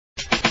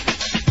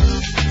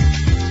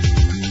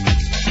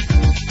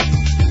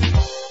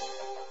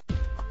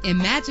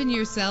Imagine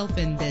yourself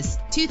in this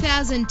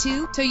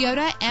 2002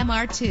 Toyota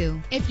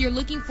MR2. If you're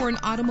looking for an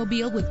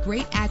automobile with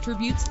great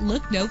attributes,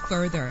 look no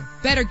further.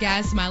 Better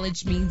gas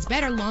mileage means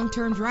better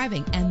long-term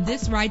driving, and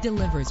this ride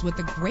delivers with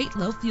a great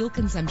low fuel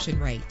consumption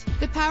rate.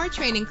 The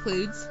powertrain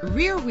includes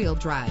rear-wheel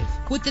drive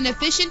with an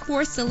efficient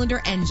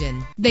 4-cylinder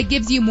engine that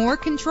gives you more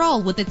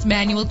control with its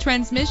manual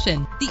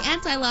transmission. The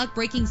anti-lock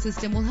braking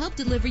system will help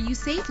deliver you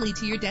safely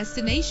to your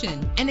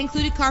destination. An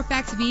included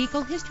Carfax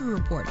vehicle history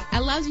report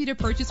allows you to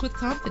purchase with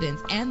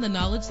confidence and the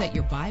knowledge that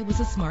your buy was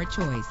a smart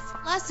choice.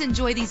 Plus,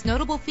 enjoy these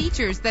notable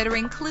features that are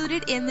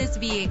included in this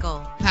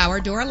vehicle: power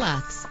door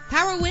locks,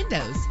 power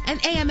windows, an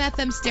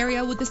AM/FM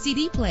stereo with a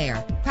CD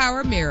player,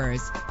 power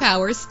mirrors,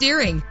 power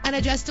steering, an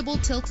adjustable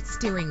tilt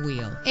steering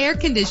wheel, air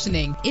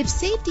conditioning. If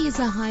safety is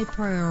a high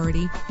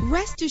priority,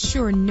 rest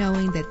assured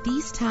knowing that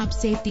these top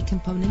safety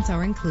components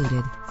are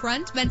included: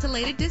 front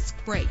ventilated disc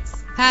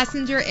brakes,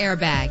 passenger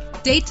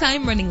airbag,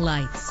 daytime running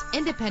lights,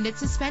 independent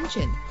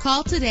suspension.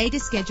 Call today to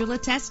schedule a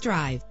test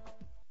drive.